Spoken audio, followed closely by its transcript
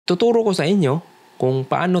tuturo ko sa inyo kung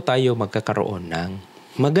paano tayo magkakaroon ng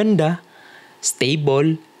maganda,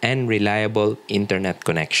 stable, and reliable internet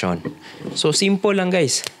connection. So, simple lang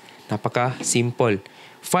guys. Napaka-simple.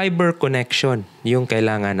 Fiber connection yung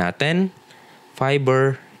kailangan natin.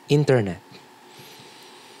 Fiber internet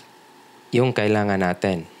yung kailangan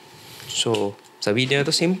natin. So, sa video na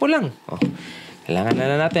to, simple lang. Kailangan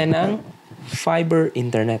na natin ng fiber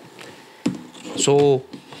internet. So,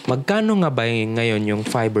 magkano nga ba ngayon yung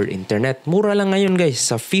fiber internet? Mura lang ngayon guys.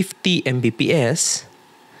 Sa 50 Mbps,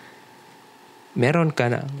 meron ka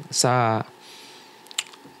na sa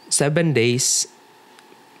 7 days,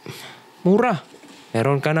 mura.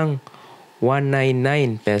 Meron ka ng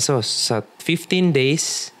 199 pesos. Sa 15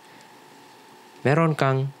 days, meron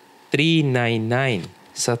kang 399.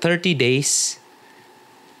 Sa 30 days,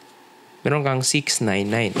 meron kang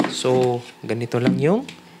 699. So, ganito lang yung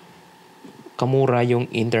kamura yung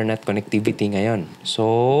internet connectivity ngayon.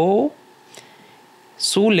 So,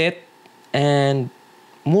 sulit and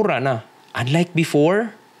mura na. Unlike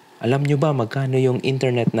before, alam nyo ba magkano yung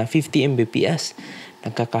internet na 50 Mbps?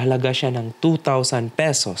 Nagkakahalaga siya ng 2,000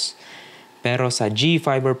 pesos. Pero sa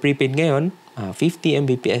GFIBER Prepaid ngayon, 50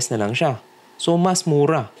 Mbps na lang siya. So, mas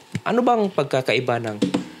mura. Ano bang pagkakaiba ng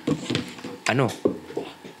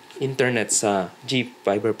internet sa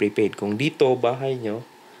GFIBER Prepaid? Kung dito, bahay nyo,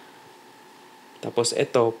 tapos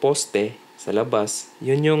ito, poste sa labas,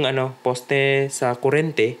 yun yung poste sa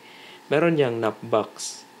kurente, meron yang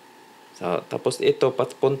knockbox. So, tapos ito,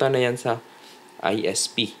 papunta na yan sa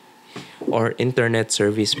ISP or Internet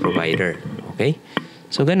Service Provider. Okay?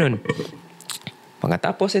 So, ganun.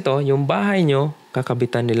 Pagkatapos ito, yung bahay nyo,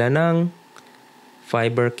 kakabitan nila ng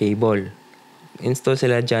fiber cable. Install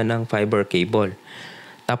sila dyan ng fiber cable.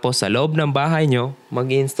 Tapos sa loob ng bahay nyo,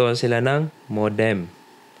 mag-install sila ng modem.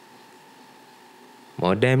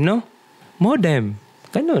 Modem, no? Modem.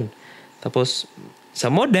 Ganun. Tapos sa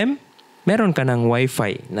modem, meron ka ng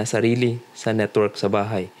Wi-Fi na sarili sa network sa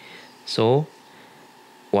bahay. So,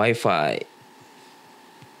 Wi-Fi.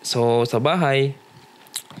 So, sa bahay,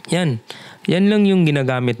 yan. Yan lang yung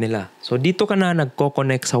ginagamit nila. So, dito ka na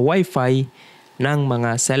nagko-connect sa Wi-Fi ng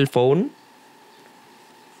mga cellphone,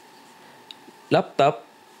 laptop,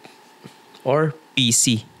 or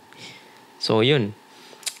PC. So, yun.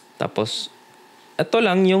 Tapos, ito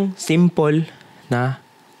lang yung simple na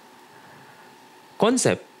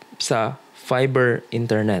concept sa fiber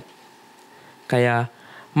internet. Kaya,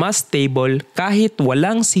 mas stable kahit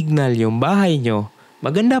walang signal yung bahay nyo,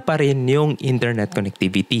 maganda pa rin yung internet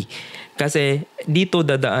connectivity. Kasi, dito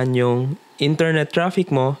dadaan yung internet traffic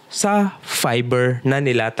mo sa fiber na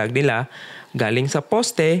nilatag nila galing sa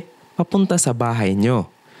poste papunta sa bahay nyo.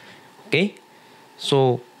 Okay?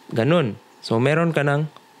 So, ganun. So,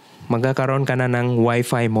 magkakaroon ka na ng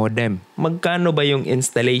Wi-Fi modem. Magkano ba yung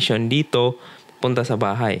installation dito papunta sa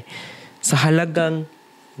bahay? Sa halagang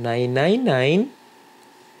 999,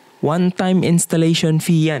 one-time installation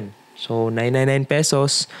fee yan. So, 999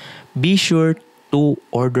 pesos. Be sure to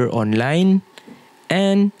order online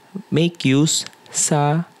and make use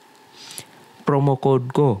sa promo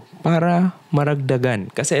code ko para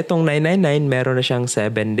maragdagan. Kasi itong 999, meron na siyang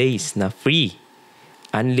 7 days na free.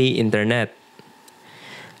 Only internet.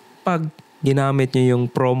 Pag ginamit nyo yung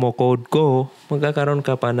promo code ko, magkakaroon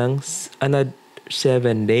ka pa ng 7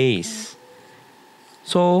 days.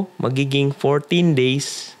 So, magiging 14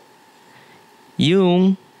 days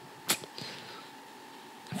yung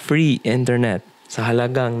free internet sa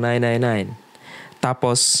halagang 999.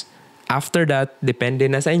 Tapos, after that, depende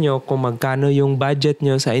na sa inyo kung magkano yung budget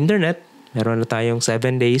nyo sa internet. Meron na tayong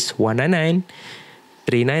 7 days, 199,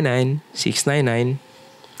 399, 699.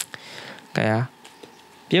 Kaya,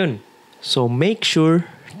 yun. So, make sure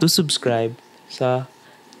to subscribe sa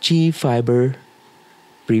GFIBER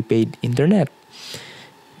Prepaid Internet.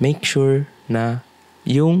 Make sure na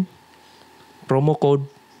yung promo code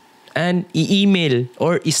and i-email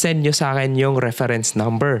or i-send nyo sa akin yung reference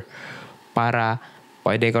number para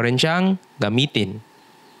pwede ko rin siyang gamitin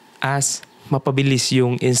as mapabilis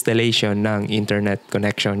yung installation ng internet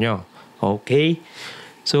connection nyo. Okay?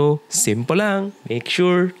 So, simple lang. Make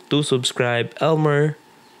sure to subscribe Elmer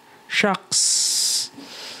Shocks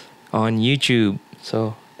on YouTube.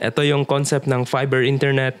 So, ito yung concept ng fiber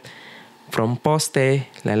internet. From poste,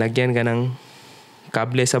 lalagyan ka ng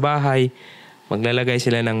kable sa bahay, maglalagay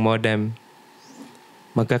sila ng modem.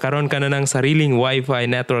 Magkakaroon ka na ng sariling Wi-Fi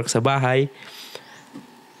network sa bahay.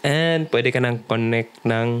 And pwede ka nang connect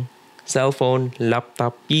ng cellphone,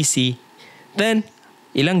 laptop, PC. Then,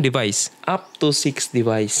 ilang device? Up to 6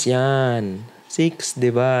 device yan. 6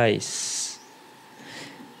 device.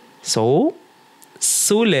 So,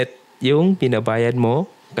 sulit yung pinabayad mo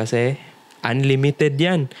Kasi unlimited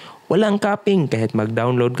yan. Walang capping. Kahit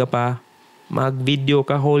mag-download ka pa, mag-video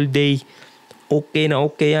ka whole day, okay na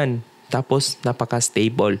okay yan. Tapos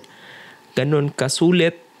napaka-stable. Ganun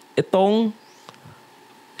kasulit itong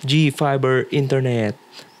GFIBER Internet.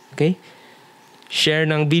 Okay? Share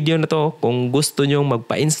ng video na to kung gusto nyong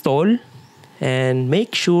magpa-install, and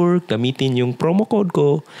make sure gamitin yung promo code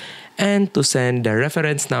ko and to send the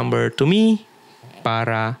reference number to me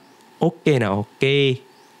para okay na okay.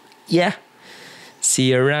 Yeah.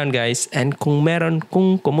 See you around, guys. And kung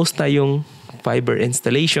kumusta yung fiber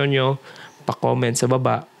installation nyo, pa-comment sa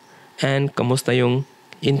baba. And kumusta yung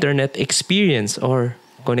internet experience or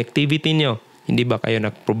connectivity nyo. Hindi ba kayo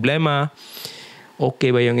nagproblema?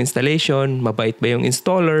 Okay ba yung installation? Mabait ba yung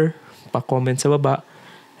installer? Pa-comment sa baba.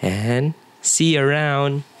 And see you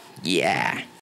around. Yeah!